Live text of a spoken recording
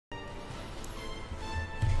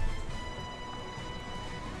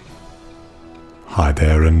Hi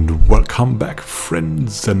there and welcome back,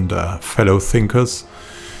 friends and fellow thinkers.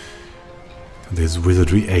 This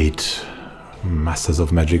Wizardry 8 Masters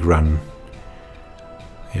of Magic run.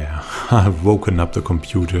 Yeah, I've woken up the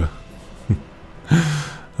computer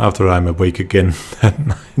after I'm awake again at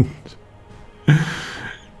night.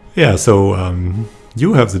 Yeah, so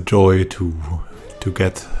you have the joy to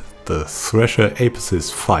get the Thresher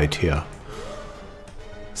Apuses fight here.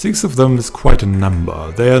 6 of them is quite a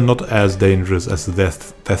number. They are not as dangerous as the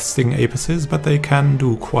Death Sting Apuses, but they can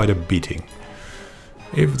do quite a beating.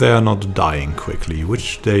 If they are not dying quickly,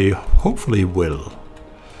 which they hopefully will.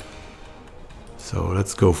 So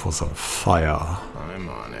let's go for some fire. I'm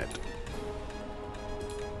on it.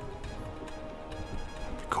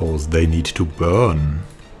 Because they need to burn.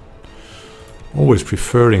 Always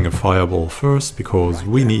preferring a fireball first, because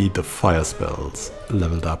we need the fire spells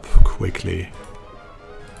leveled up quickly.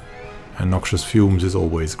 And Noxious Fumes is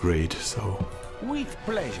always great, so With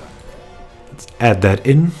pleasure. let's add that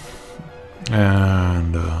in.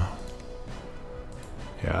 And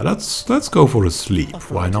yeah, let's go for a sleep.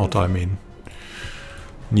 Why not? I mean,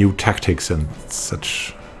 new tactics and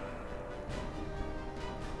such.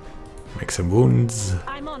 Make some wounds.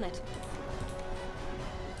 I'm on it.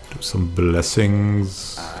 Do some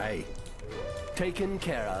blessings. Aye. Taken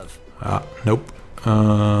care of. Ah, nope.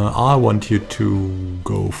 I want you to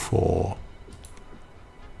go for,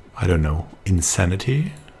 I don't know,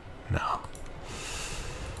 insanity? No.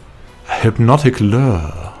 A hypnotic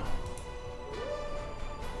lure.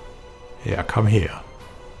 Yeah, come here.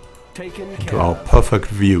 Taken Into care our of. perfect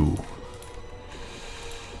view.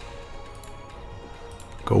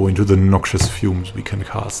 Go into the noxious fumes we can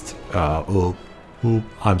cast. Oh,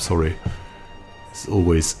 I'm sorry. It's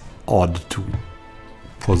always odd to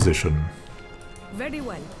position. Very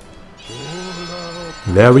well.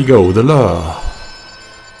 There we go, the lure.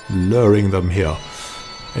 Luring them here.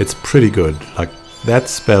 It's pretty good. Like, that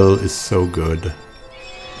spell is so good.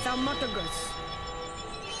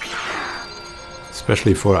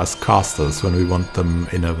 Especially for us casters, when we want them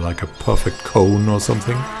in a like a perfect cone or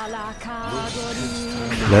something.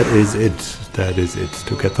 That is it. That is it.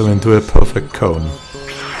 To get them into a perfect cone.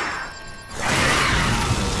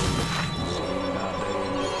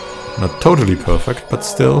 Not totally perfect, but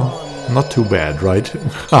still not too bad, right? Keep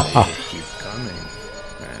coming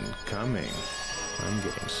and coming. I'm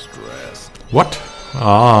getting stressed. What?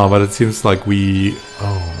 Ah, but it seems like we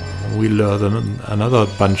lured another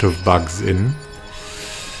bunch of bugs in.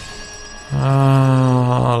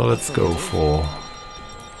 Let's go for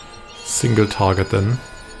single target then.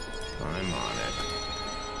 I'm on it.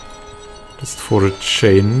 Just for a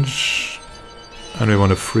change. And we want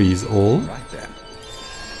to freeze all. Right then.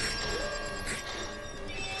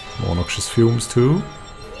 More noxious fumes too.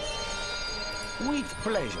 With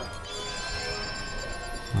pleasure.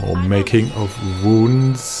 More making of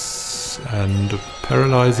wounds and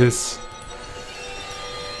paralyzes.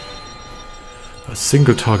 A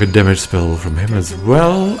single target damage spell from him as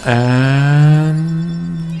well,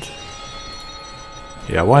 and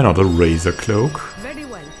yeah, why not a razor cloak? Very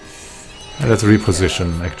well. And let's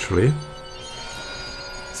reposition actually,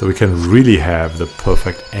 so we can really have the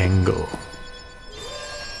perfect angle.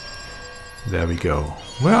 There we go.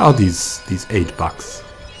 Where are these 8 bucks?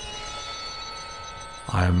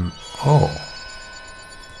 Oh.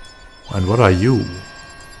 And what are you?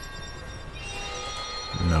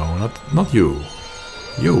 No, not you.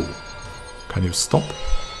 You. Can you stop?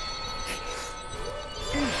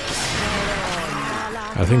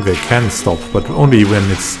 I think they can stop, but only when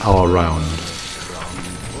it's our round.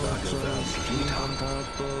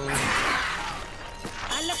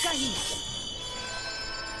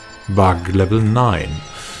 Bug level 9.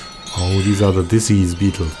 Oh, these are the disease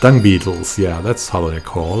beetles. Dung beetles, yeah, that's how they're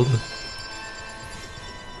called.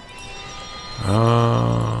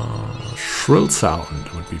 Shrill sound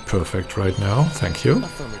would be perfect right now, thank you.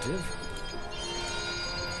 Affirmative.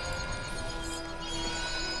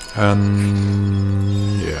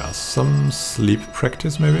 And yeah, some sleep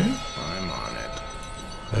practice maybe? I'm on it.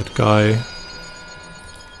 That guy.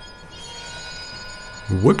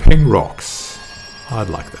 Whipping rocks. I'd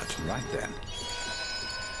like that. Right then.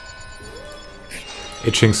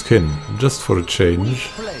 Itching skin, just for a change.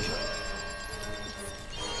 Pleasure.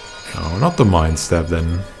 No, not the mind stab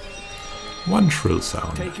then. One shrill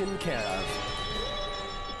sound. Taken care of.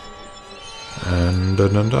 And a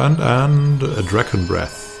dragon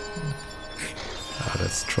breath.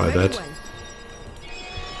 Let's try Very that. well.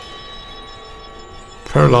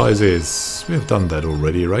 Paralyzes. We have done that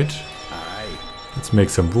already, right? Aye. Let's make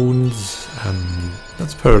some wounds and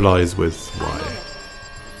let's paralyze with Y.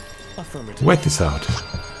 Affirmative. Wait this out.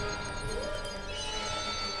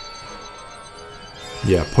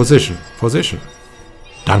 Yeah, position, position.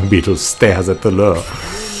 Dung beetle stares at the lure.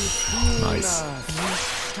 Nice.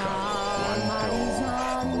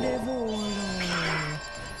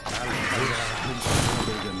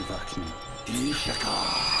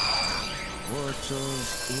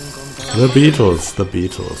 The Beatles, the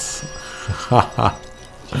Beatles.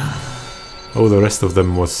 Oh, the rest of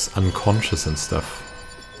them was unconscious and stuff.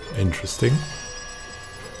 Interesting.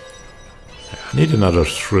 I need another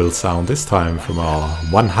shrill sound, this time from our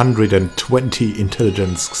 120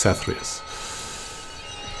 intelligence Xathrius.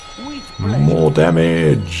 More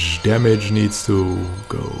damage! Damage needs to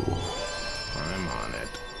go. I'm on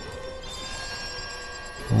it.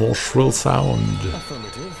 More shrill sound.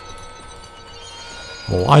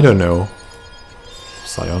 Well, I don't know.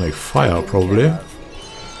 Psionic fire, probably.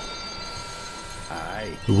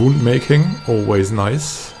 Aye. Wound making, always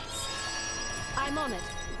nice. I'm on it.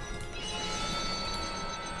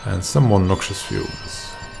 And some more noxious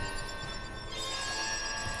fumes.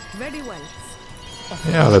 Very well.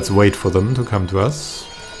 Yeah, let's wait for them to come to us.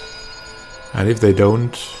 And if they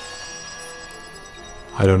don't,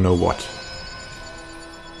 I don't know what.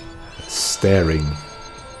 Staring.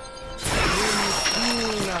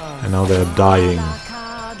 And now they're dying.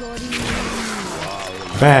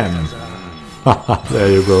 Bam!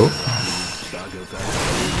 There you go.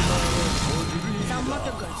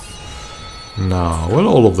 No, will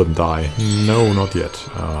all of them die? No, not yet.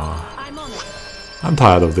 I'm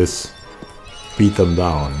tired of this. Beat them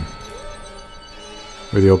down.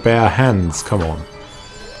 With your bare hands, come on.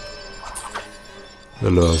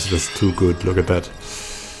 The lure's just too good, look at that.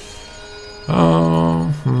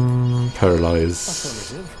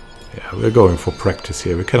 Paralyze. Yeah, we're going for practice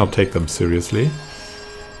here. We cannot take them seriously.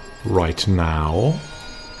 Right now.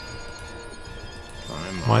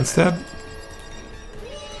 Mind stab.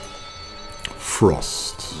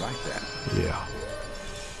 Frost. Right then. Yeah.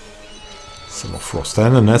 Some more frost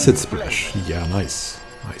and an acid splash. Yeah, nice.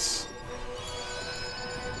 Nice.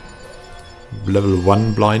 Level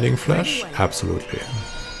 1 blinding flash? Absolutely.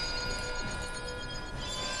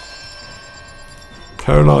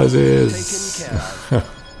 Paralyzes.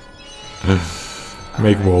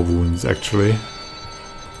 Make more wounds, actually.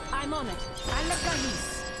 I'm on it.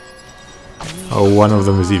 Oh, one of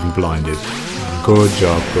them is even blinded. Good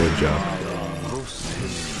job, good job.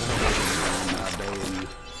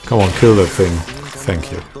 Come on, kill that thing.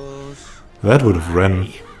 Thank you. That would have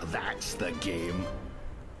ran. That's the game.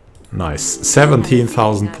 Nice.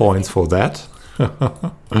 17,000 points for that.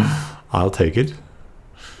 I'll take it.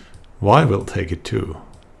 Y will take it too.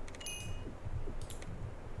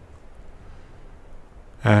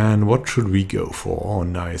 And what should we go for? Oh,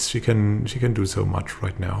 nice. She can do so much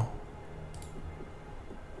right now.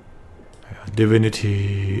 Yeah,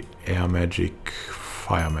 divinity, air magic,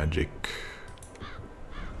 fire magic.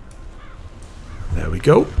 There we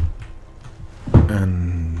go.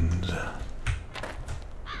 And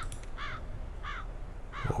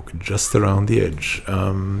walk just around the edge.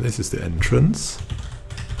 This is the entrance.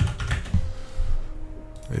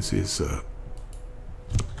 This is a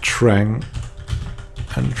Trang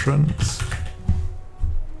entrance.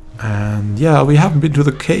 And yeah, we haven't been to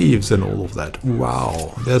the caves and all of that.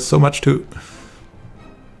 Wow, there's so much to...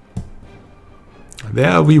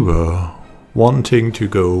 There we were, wanting to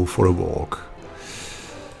go for a walk.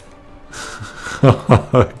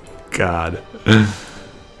 Oh, God.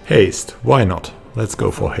 Haste, why not? Let's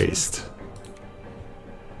go for haste.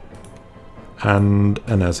 And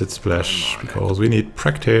an acid splash, because we need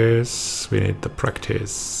practice. We need the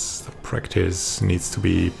practice. The practice needs to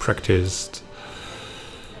be practiced.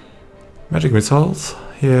 Magic missiles.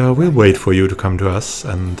 Yeah, we'll wait for you to come to us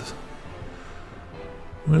and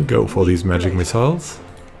we'll go for these magic missiles.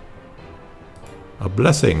 A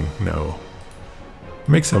blessing? No.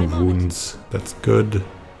 Make some wounds. That's good.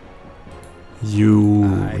 You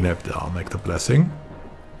I'll make the blessing.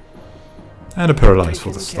 And a paralyze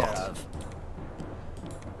for the start.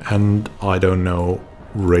 And I don't know,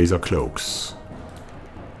 razor cloaks.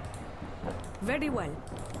 Very well.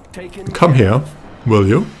 Come here, will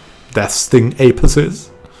you? Death sting apuses.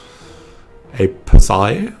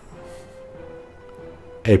 Apusai.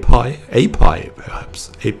 Api,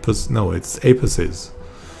 perhaps. Apus, no, it's apuses.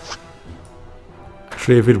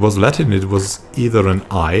 Actually, if it was Latin, it was either an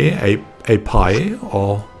I, api,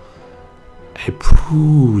 or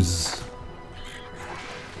apus.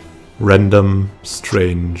 Random,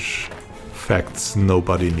 strange facts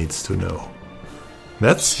nobody needs to know.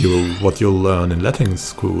 That's what you'll learn in Latin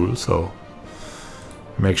school, so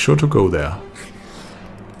make sure to go there.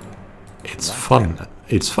 It's fun.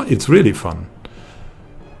 It's really fun.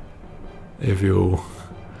 If you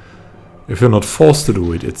If you're not forced to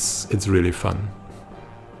do it, it's really fun.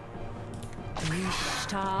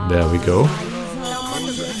 There we go.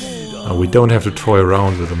 We don't have to toy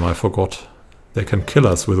around with them, I forgot. They can kill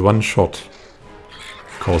us with one shot.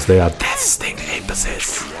 Because they are death sting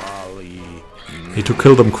apuses. Need to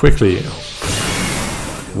kill them quickly.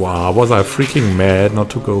 Wow, was I freaking mad not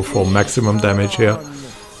to go for maximum damage here?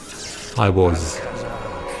 I was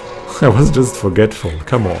just forgetful,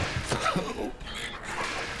 come on.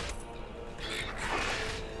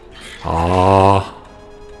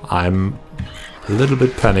 I'm a little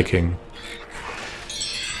bit panicking.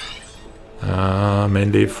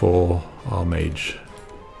 Mainly for our mage.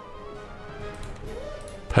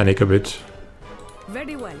 Panic a bit.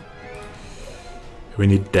 Very well. We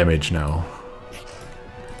need damage now.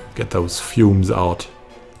 Get those fumes out.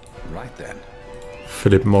 Right then.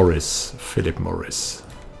 Philip Morris. Philip Morris.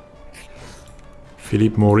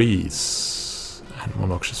 Philip Maurice. And more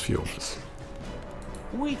noxious fumes.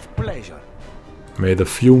 With pleasure. May the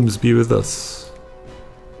fumes be with us.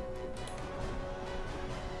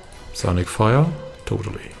 Sonic fire?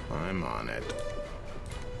 Totally. I'm on it.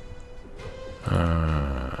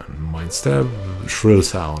 Mind stab. Shrill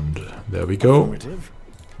sound. There we go.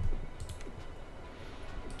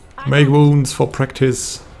 Make wounds for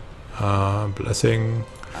practice. Blessing.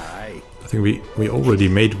 Aye. I think we already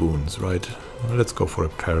made wounds, right? Well, let's go for a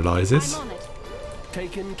paralysis. I'm on it.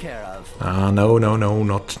 Taken care of. No,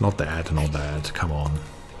 not that, not that. Come on.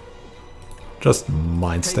 Just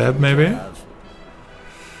mind stab, maybe?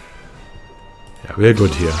 Yeah, we're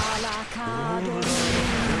good here.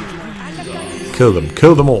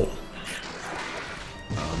 Kill them all.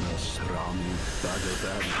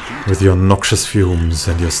 With your noxious fumes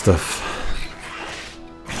and your stuff.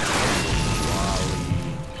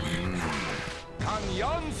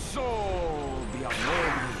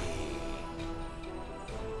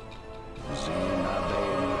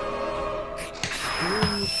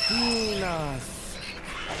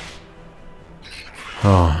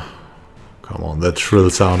 Oh, come on, that shrill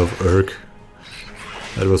sound of Urk.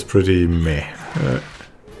 That was pretty meh.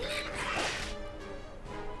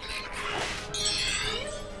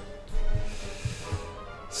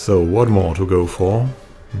 So, what more to go for?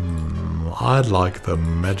 I'd like the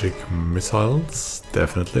magic missiles,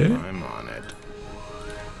 definitely. I'm on it.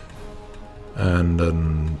 And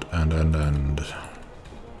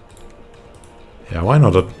yeah, why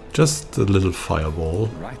not just a little fireball?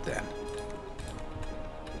 Right then.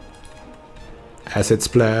 Acid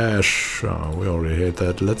splash. Oh, we already hit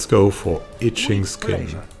that. Let's go for itching skin.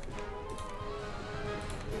 Pleasure.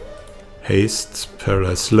 Haste,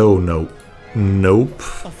 paralyze, slow. No. Nope.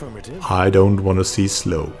 Affirmative. I don't want to see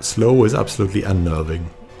slow. Slow is absolutely unnerving.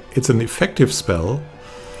 It's an effective spell.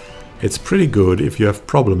 It's pretty good if you have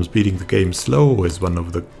problems beating the game. Slow is one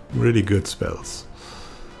of the really good spells.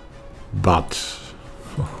 But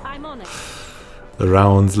I'm on it. the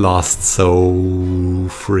rounds last so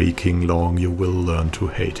freaking long, you will learn to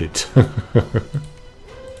hate it.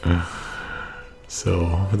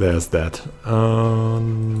 So there's that.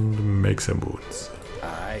 And make some wounds.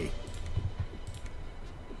 Aye.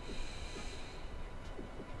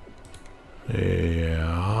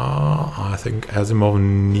 Yeah, I think Asimov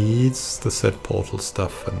needs the set portal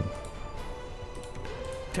stuff, and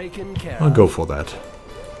Taken care I'll go for that.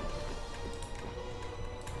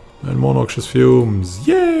 And more noxious fumes.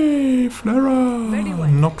 Yay! Flera! Very well.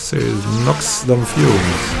 Nox them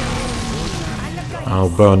fumes.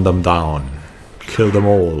 I'll burn them down. Kill them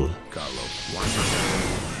all.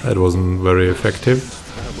 That wasn't very effective.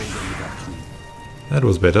 That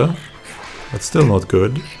was better. But still not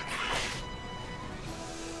good.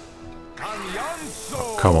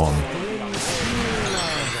 Oh, come on.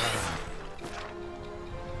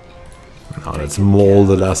 Now let's maul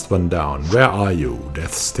the last one down. Where are you,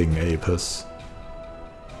 Death Sting Apus?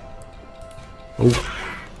 Oh,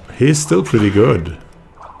 he's still pretty good.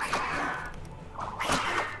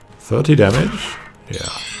 30 damage? Yeah.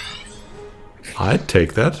 I'd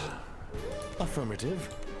take that. Affirmative.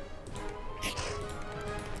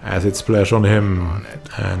 Acid splash on him.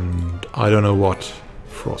 And I don't know what.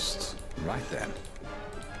 Frost. Right then.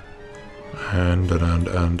 And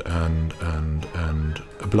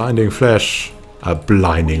a blinding flash. A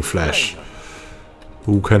blinding flash.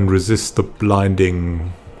 Who can resist the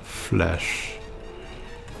blinding flash?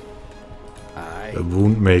 Aye. The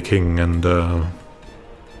wound making and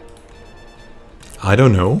I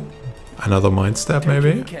don't know. Another mind stab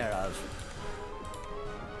maybe? Taken care of.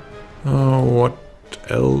 Oh, what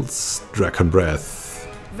else? Dragon breath.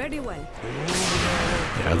 Very well.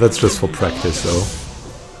 Yeah, that's just for practice though.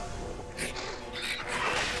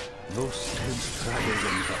 Those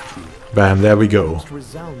Bam, there we go. Most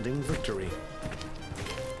resounding victory.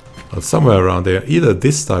 Well, somewhere around there, either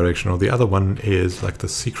this direction or the other one is like the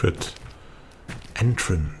secret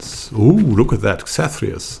entrance. Ooh, look at that,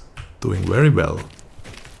 Xathrius. Doing very well.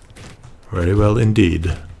 Very well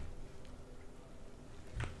indeed.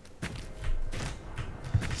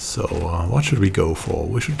 So, what should we go for?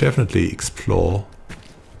 We should definitely explore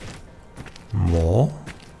more.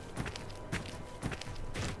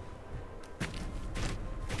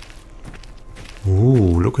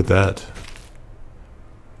 Ooh, look at that.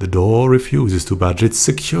 The door refuses to budge. It's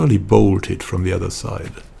securely bolted from the other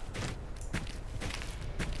side.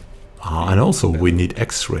 Ah, and also we need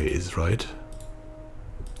X-rays, right?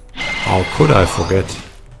 How could I forget?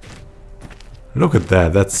 Look at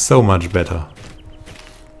that, that's so much better.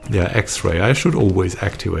 Yeah, X-ray, I should always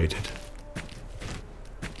activate it.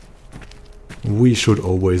 We should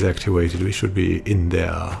always activate it, we should be in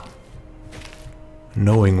there.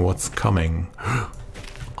 Knowing what's coming.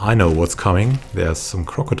 I know what's coming. There's some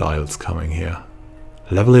crocodiles coming here.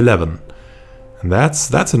 Level 11. And that's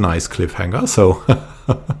a nice cliffhanger, so...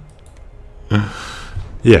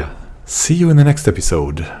 yeah. See you in the next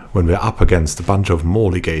episode, when we're up against a bunch of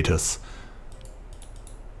Morligators.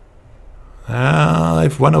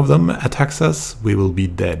 If one of them attacks us, we will be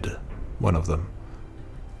dead. One of them.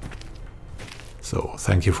 So,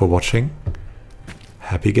 thank you for watching.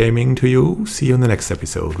 Happy gaming to you. See you in the next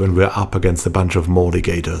episode, when we're up against a bunch of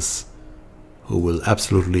Morligators who will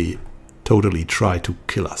absolutely, totally try to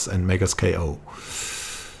kill us and make us KO.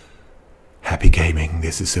 Happy gaming.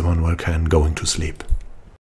 This is Immanuel going to sleep.